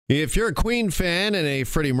If you're a Queen fan and a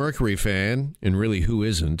Freddie Mercury fan, and really who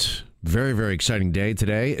isn't, very, very exciting day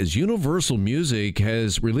today as Universal Music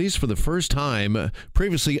has released for the first time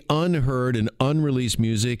previously unheard and unreleased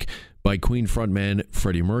music by Queen frontman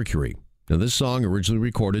Freddie Mercury. Now, this song originally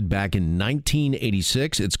recorded back in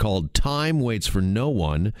 1986. It's called Time Waits for No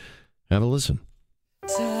One. Have a listen.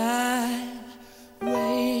 Time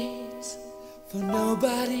waits for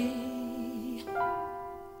nobody.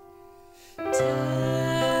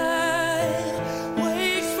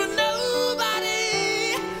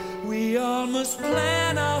 We all must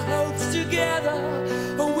plan our hopes together,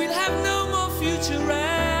 or we'll have no more future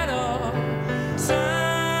at all. Time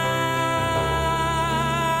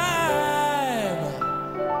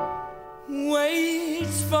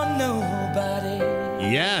waits for nobody.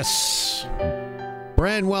 Yes.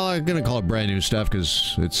 I'm going to call it brand new stuff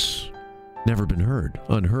because it's never been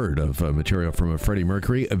unheard of material from a Freddie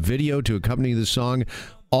Mercury. A video to accompany the song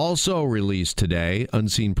also released today,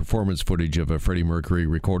 unseen performance footage of a Freddie Mercury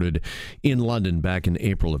recorded in London back in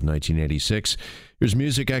April of 1986. Here's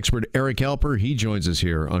music expert Eric Alper. He joins us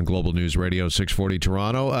here on Global News Radio 640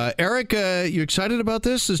 Toronto. Eric, you excited about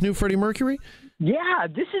this new Freddie Mercury? Yeah,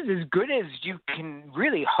 this is as good as you can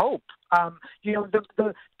really hope.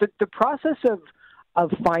 The process of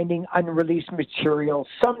finding unreleased material,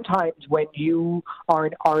 sometimes when you are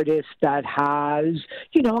an artist that has,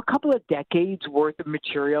 a couple of decades worth of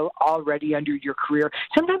material already under your career,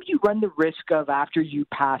 sometimes you run the risk of, after you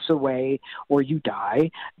pass away or you die,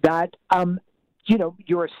 that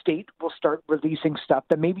your estate will start releasing stuff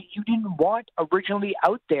that maybe you didn't want originally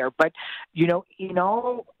out there. But, in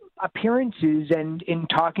all appearances and in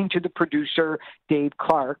talking to the producer, Dave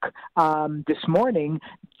Clark, this morning,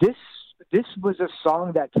 this was a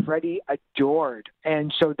song that Freddie adored,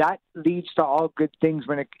 and so that leads to all good things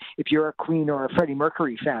if you're a Queen or a Freddie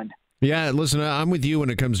Mercury fan. Yeah, listen, I'm with you when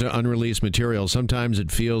it comes to unreleased material. Sometimes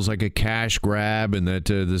it feels like a cash grab, and that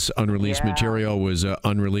this unreleased material was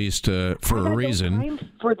unreleased for a reason. No time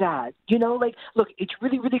for that, look, it's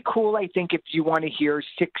really, really cool. I think if you want to hear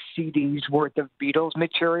 6 CDs worth of Beatles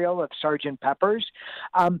material of Sgt. Pepper's,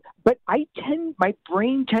 but my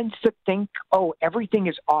brain tends to think, everything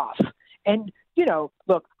is off. And,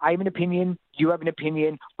 look, I have an opinion, you have an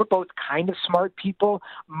opinion, we're both kind of smart people.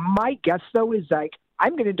 My guess, though, is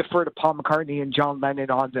I'm going to defer to Paul McCartney and John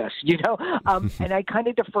Lennon on this, and I kind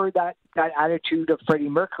of defer that attitude of Freddie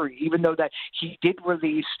Mercury, even though that he did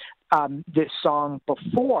release this song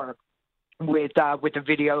before with a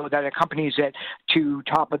video that accompanies it to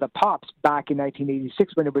Top of the Pops back in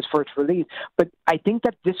 1986 when it was first released. But I think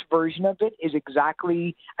that this version of it is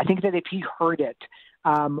I think that if he heard it,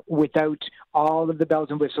 without all of the bells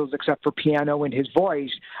and whistles except for piano and his voice,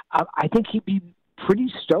 I think he'd be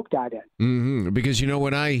pretty stoked at it. Mm-hmm. Because,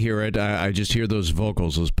 when I hear it, I just hear those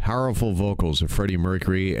vocals, those powerful vocals of Freddie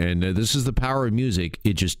Mercury, and this is the power of music.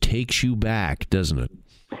 It just takes you back, doesn't it?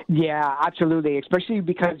 Yeah, absolutely. Especially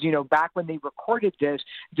because, back when they recorded this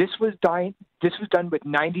was done with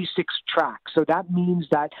 96 tracks. So that means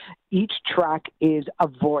that each track is a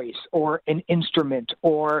voice or an instrument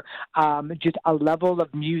or just a level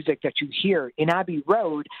of music that you hear. In Abbey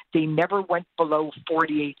Road, they never went below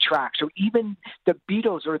 48 tracks. So even the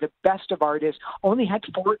Beatles, or the best of artists, only had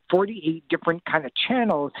 48 different kind of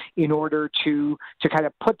channels in order to kind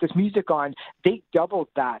of put this music on. They doubled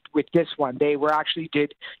that with this one. They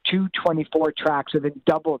did 224 tracks and then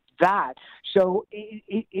doubled that. So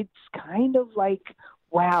it's kind of like,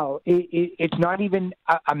 wow, it's not even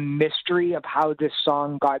a mystery of how this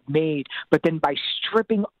song got made, but then by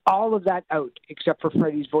stripping all of that out, except for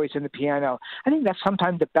Freddie's voice and the piano, I think that's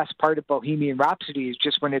sometimes the best part of Bohemian Rhapsody is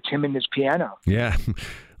just when it's him and his piano. Yeah.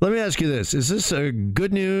 Let me ask you this. Is this a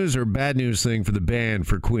good news or bad news thing for the band,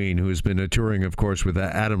 for Queen, who has been touring, of course, with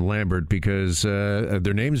Adam Lambert, because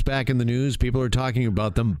their name's back in the news, people are talking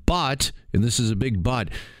about them, but, and this is a big but,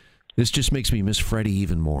 this just makes me miss Freddie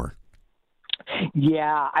even more.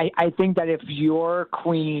 Yeah, I think that if you're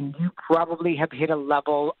Queen, you probably have hit a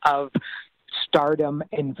level of stardom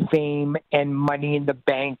and fame and money in the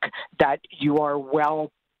bank that you are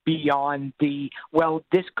well beyond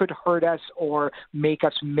this could hurt us or make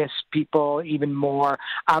us miss people even more.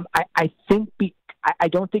 I think I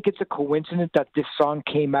don't think it's a coincidence that this song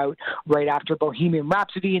came out right after Bohemian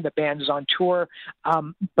Rhapsody and the band is on tour.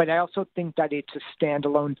 But I also think that it's a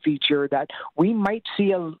standalone feature that we might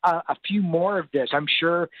see a few more of this. I'm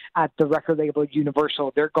sure at the record label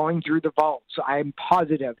Universal, they're going through the vault. So I'm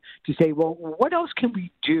positive to say, well, what else can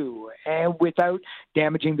we do without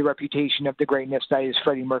damaging the reputation of the greatness that is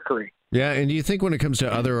Freddie Mercury? Yeah, and do you think when it comes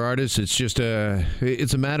to other artists, it's just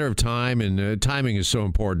it's a matter of time, and timing is so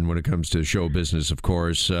important when it comes to show business, of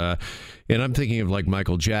course. And I'm thinking of like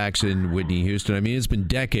Michael Jackson, Whitney Houston. I mean, it's been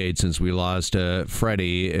decades since we lost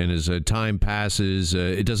Freddie, and as time passes,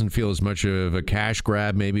 it doesn't feel as much of a cash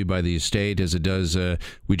grab maybe by the estate as it does.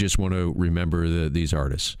 We just want to remember these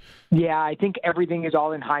artists. Yeah, I think everything is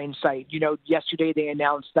all in hindsight. You know, yesterday they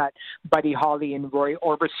announced that Buddy Holly and Roy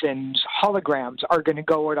Orbison's holograms are going to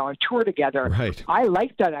go out on tour together. Right. I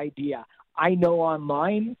like that idea. I know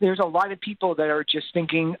online there's a lot of people that are just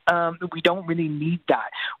thinking we don't really need that.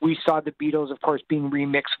 We saw the Beatles, of course, being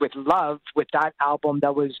remixed with Love, with that album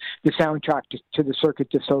that was the soundtrack to the Cirque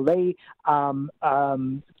du Soleil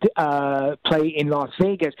play in Las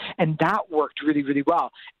Vegas, and that worked really, really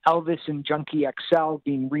well. Elvis and Junkie XL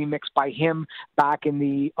being remixed by him back in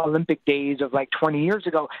the Olympic days of like 20 years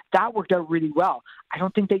ago, that worked out really well. I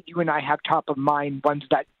don't think that you and I have top of mind ones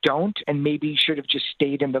that don't and maybe should have just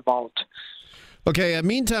stayed in the vault. Okay,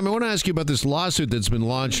 meantime, I want to ask you about this lawsuit that's been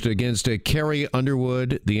launched against Carrie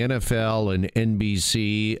Underwood, the NFL, and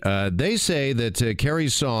NBC. They say that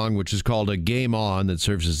Carrie's song, which is called Game On, that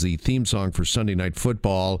serves as the theme song for Sunday Night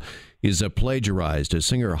Football, is plagiarized.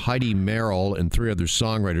 Singer Heidi Merrill and 3 other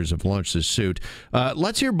songwriters have launched this suit.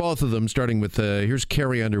 Let's hear both of them, starting with here's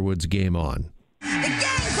Carrie Underwood's Game On. The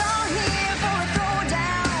game's on here for a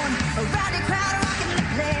throwdown, a rowdy crowd rocking the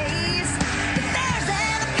place. The Bears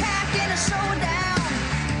and the Pack in a showdown,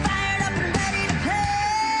 fired up and ready to play.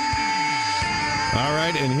 All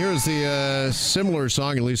right, and here's the similar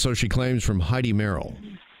song, at least so she claims, from Heidi Merrill.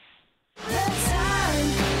 The time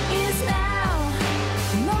is now.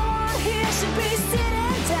 No one here should be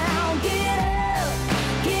sitting down. Get up,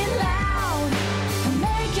 get loud, and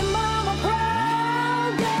make your mama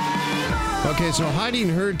proud. Game on. Okay, so Heidi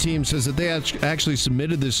and her team says that they actually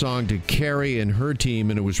submitted this song to Carrie and her team,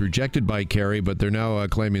 and it was rejected by Carrie, but they're now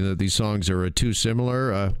claiming that these songs are too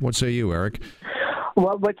similar. What say you, Eric?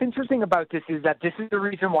 Well, what's interesting about this is that this is the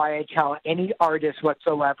reason why I tell any artist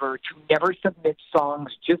whatsoever to never submit songs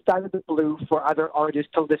just out of the blue for other artists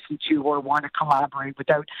to listen to or want to collaborate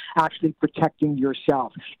without actually protecting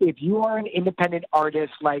yourself. If you are an independent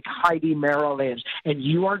artist like Heidi Merrill is, and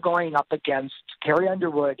you are going up against Carrie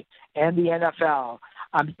Underwood and the NFL,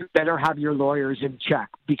 you better have your lawyers in check,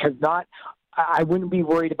 because I wouldn't be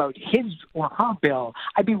worried about his or her bill.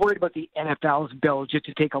 I'd be worried about the NFL's bill just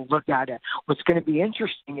to take a look at it. What's going to be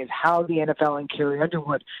interesting is how the NFL and Carrie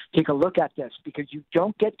Underwood take a look at this, because you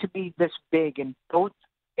don't get to be this big in both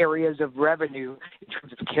areas of revenue in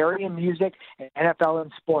terms of Carrie and music and NFL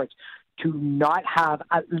and sports to not have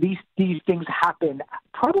at least these things happen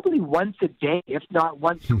probably once a day, if not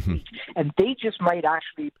once a week. And they just might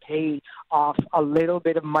actually pay off a little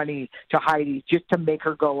bit of money to Heidi just to make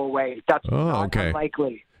her go away. That's not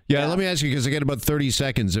unlikely. Yeah, let me ask you, because I get about 30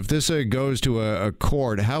 seconds. If this goes to a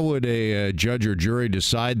court, how would a judge or jury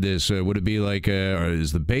decide this? Would it be like,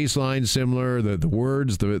 is the baseline similar, the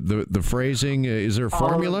words, the phrasing? Is there a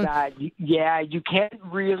formula? All of that. Yeah, you can't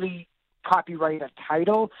really copyright a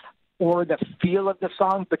title or the feel of the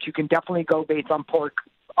song, but you can definitely go based on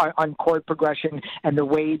chord progression and the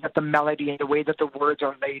way that the melody and the way that the words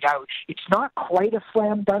are laid out. It's not quite a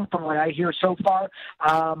slam dunk from what I hear so far,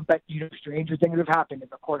 but stranger things have happened in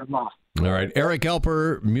the court of law. All right. Eric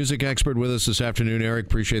Alper, music expert with us this afternoon. Eric,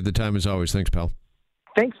 appreciate the time as always. Thanks, pal.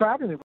 Thanks for having me.